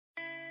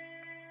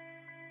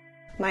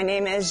My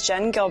name is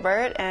Jen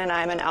Gilbert, and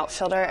I'm an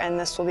outfielder, and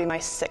this will be my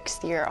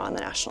 6th year on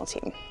the national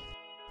team.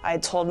 I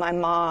told my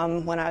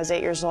mom when I was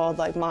 8 years old,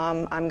 like,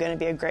 Mom, I'm going to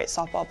be a great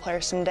softball player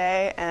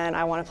someday, and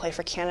I want to play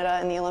for Canada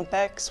in the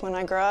Olympics when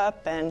I grow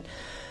up. And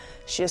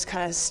she just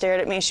kind of stared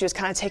at me. She was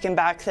kind of taken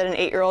back that an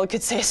 8-year-old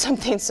could say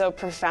something so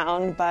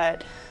profound,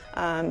 but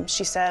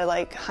she said,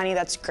 like, honey,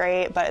 that's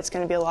great, but it's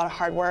going to be a lot of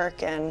hard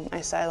work. And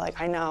I said,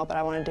 like, I know, but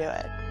I want to do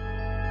it.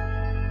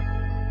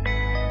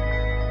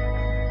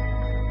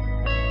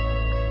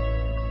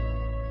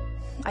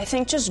 I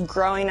think just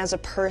growing as a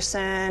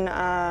person,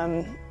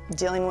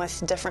 dealing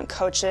with different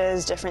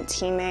coaches, different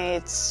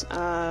teammates,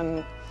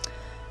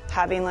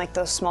 having like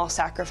those small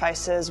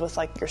sacrifices with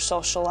like your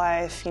social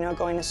life, you know,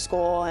 going to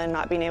school and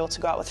not being able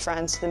to go out with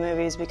friends to the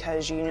movies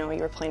because you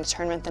were playing a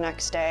tournament the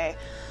next day.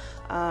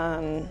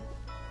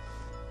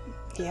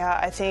 Yeah,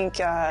 I think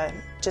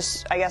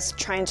just, I guess,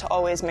 trying to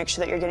always make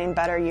sure that you're getting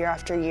better year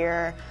after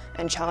year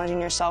and challenging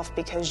yourself,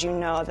 because you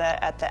know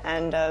that at the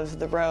end of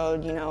the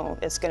road, you know,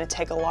 it's going to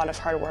take a lot of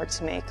hard work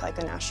to make like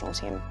a national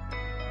team.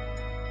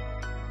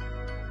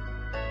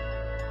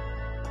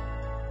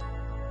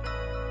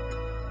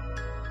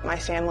 My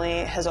family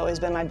has always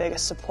been my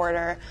biggest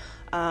supporter.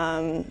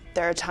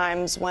 There are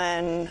times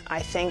when I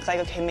think, like,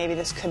 okay, maybe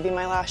this could be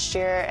my last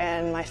year,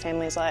 and my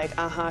family's like,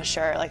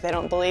 sure, like, they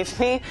don't believe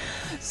me.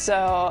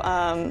 So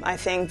I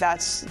think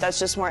that's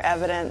just more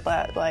evident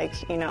that,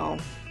 like, you know,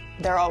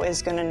 they're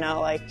always going to know,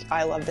 like,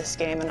 I love this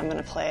game and I'm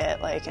going to play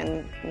it, like,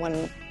 and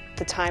when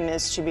the time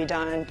is to be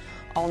done,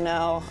 I'll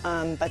know,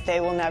 but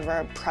they will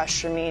never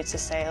pressure me to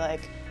say,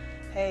 like,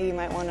 hey, you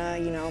might want to,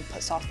 you know,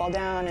 put softball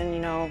down and, you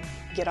know,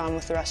 get on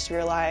with the rest of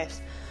your life.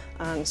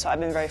 So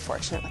I've been very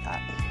fortunate with that.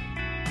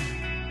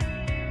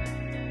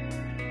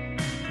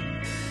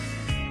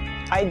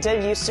 I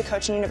did used to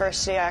coach in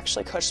university. I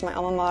actually coached my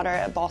alma mater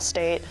at Ball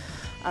State.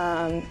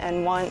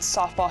 And once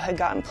softball had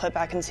gotten put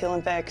back into the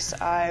Olympics,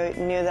 I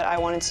knew that I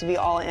wanted to be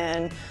all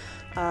in.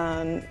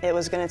 It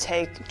was going to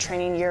take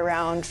training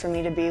year-round for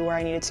me to be where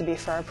I needed to be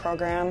for our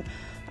program.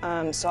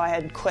 So I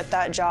had quit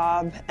that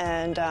job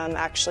and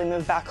actually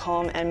moved back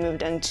home and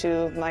moved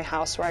into my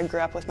house where I grew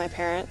up with my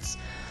parents.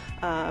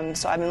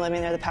 So I've been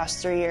living there the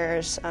past 3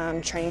 years,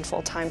 training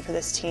full-time for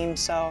this team.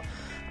 So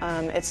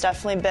it's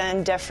definitely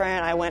been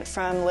different. I went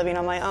from living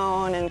on my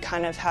own and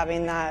kind of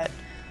having that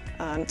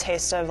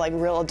taste of like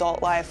real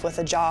adult life with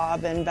a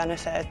job and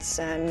benefits,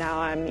 and now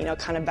I'm, you know,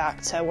 kind of back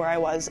to where I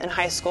was in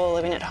high school,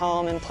 living at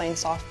home and playing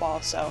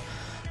softball. So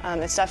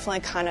it's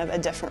definitely kind of a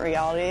different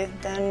reality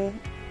than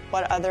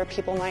what other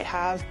people might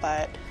have,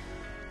 but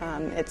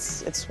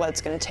it's what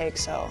it's going to take,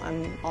 so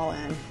I'm all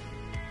in.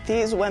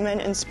 These women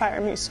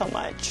inspire me so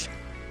much.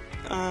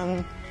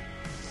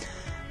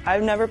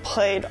 I've never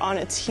played on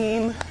a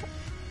team.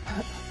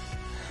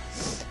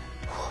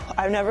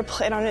 I've never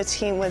played on a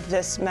team with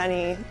this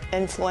many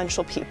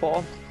influential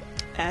people,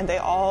 and they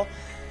all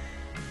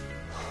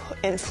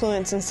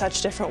influence in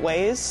such different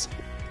ways,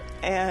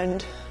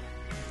 and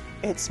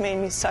it's made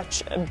me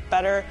such a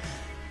better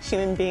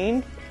human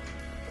being.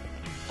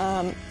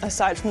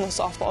 Aside from the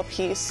softball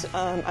piece,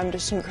 I'm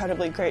just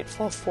incredibly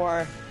grateful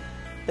for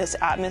this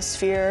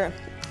atmosphere,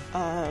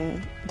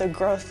 the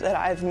growth that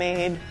I've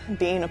made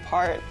being a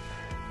part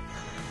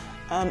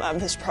of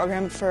this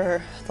program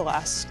for the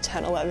last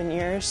 10, 11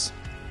 years.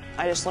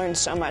 I just learned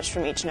so much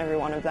from each and every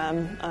one of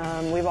them.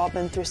 We've all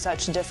been through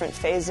such different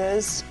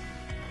phases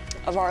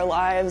of our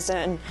lives,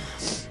 and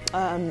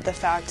the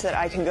fact that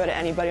I can go to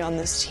anybody on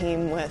this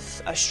team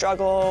with a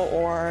struggle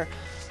or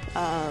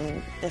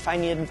if I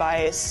need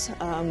advice,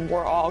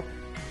 we're all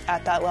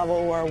at that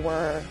level where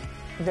we're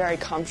very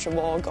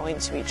comfortable going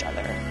to each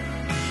other.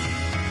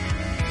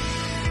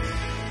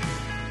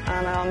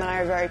 My mom and I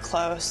are very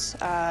close.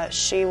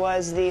 She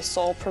was the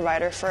sole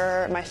provider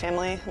for my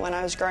family when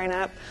I was growing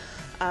up.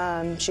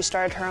 She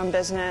started her own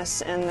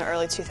business in the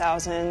early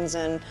 2000s,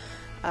 and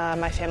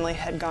my family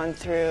had gone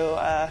through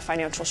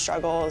financial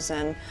struggles,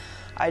 and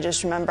I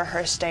just remember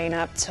her staying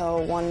up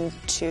till 1,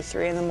 2,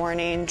 3 in the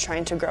morning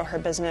trying to grow her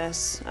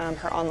business,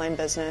 her online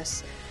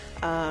business.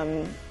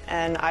 And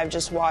I've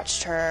just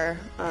watched her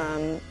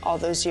all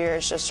those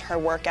years, just her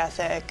work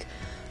ethic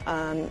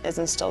is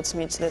instilled to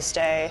me to this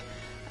day.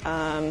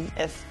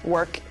 If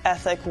work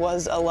ethic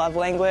was a love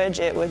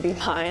language, it would be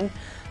mine.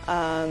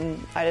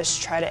 I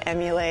just try to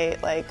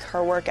emulate like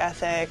her work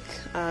ethic,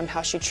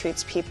 how she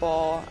treats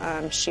people.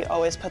 She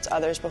always puts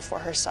others before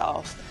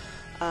herself.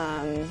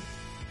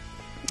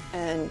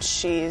 And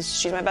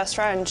she's my best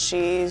friend.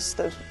 She's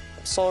the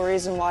sole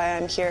reason why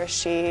I'm here.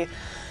 She,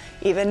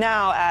 even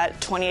now at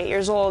 28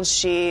 years old,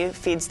 she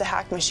feeds the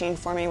hack machine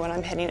for me when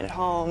I'm hitting at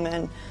home,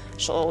 and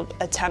she'll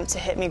attempt to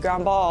hit me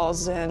ground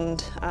balls,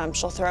 and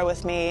she'll throw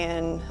with me,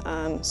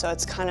 and so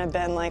it's kind of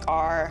been like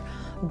our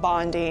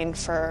bonding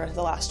for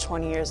the last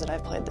 20 years that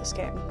I've played this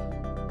game.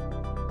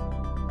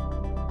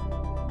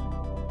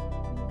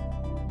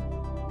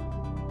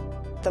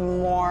 The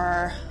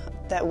more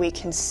that we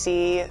can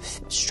see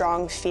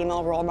strong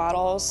female role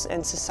models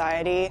in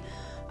society,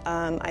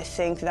 I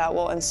think that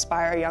will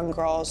inspire young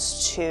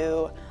girls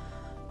to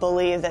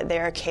believe that they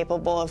are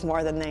capable of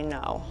more than they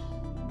know.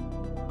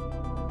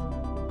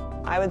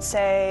 I would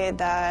say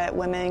that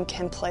women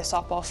can play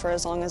softball for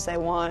as long as they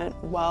want,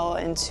 well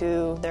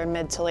into their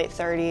mid to late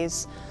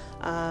 30s,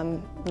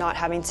 not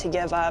having to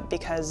give up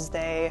because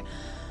they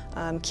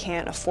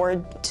can't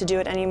afford to do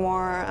it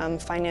anymore.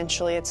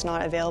 Financially, it's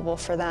not available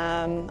for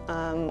them,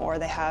 or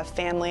they have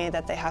family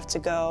that they have to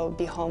go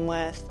be home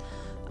with.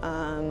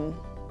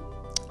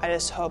 I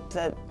just hope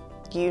that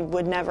you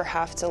would never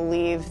have to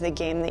leave the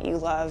game that you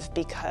love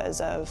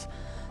because of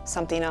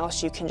something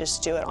else. You can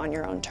just do it on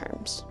your own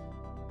terms.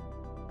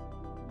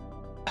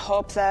 I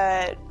hope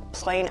that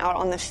playing out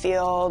on the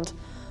field,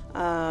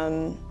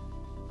 on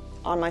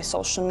my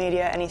social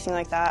media, anything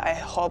like that, I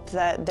hope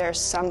that there's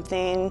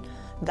something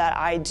that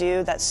I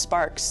do that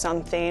sparks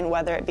something,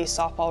 whether it be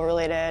softball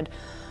related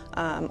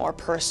or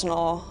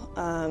personal.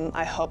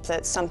 I hope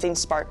that something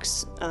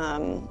sparks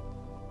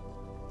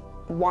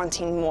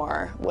wanting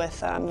more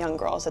with young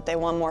girls, that they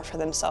want more for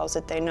themselves,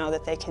 that they know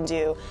that they can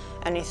do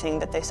anything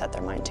that they set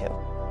their mind to.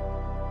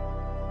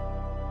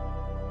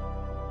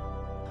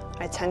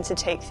 I tend to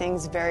take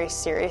things very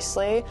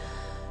seriously,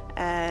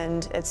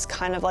 and it's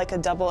kind of like a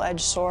double-edged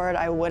sword.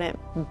 I wouldn't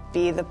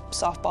be the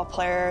softball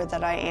player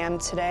that I am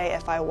today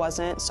if I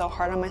wasn't so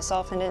hard on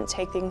myself and didn't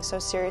take things so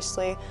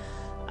seriously.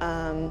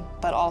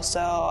 But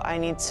also I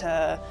need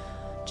to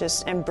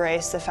just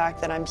embrace the fact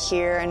that I'm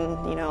here,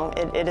 and you know,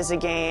 it is a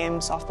game.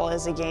 Softball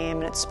is a game,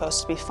 and it's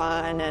supposed to be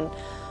fun.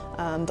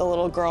 And the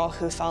little girl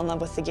who fell in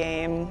love with the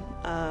game,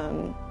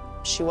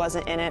 she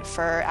wasn't in it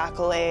for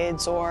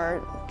accolades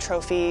or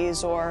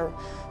trophies or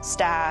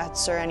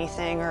stats or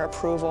anything or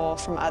approval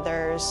from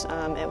others.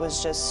 It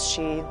was just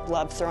she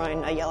loved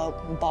throwing a yellow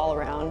ball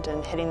around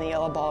and hitting the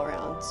yellow ball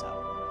around. So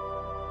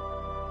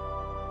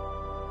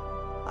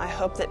I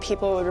hope that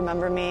people would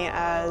remember me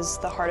as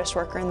the hardest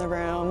worker in the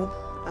room,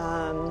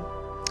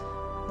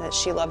 that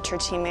she loved her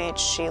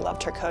teammates, she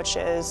loved her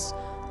coaches,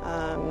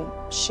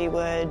 she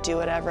would do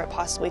whatever it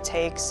possibly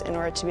takes in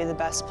order to be the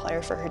best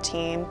player for her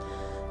team.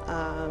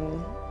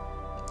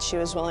 She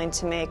was willing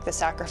to make the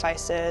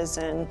sacrifices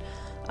and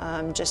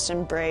just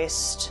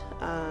embraced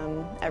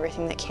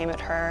everything that came at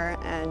her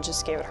and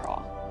just gave it her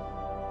all.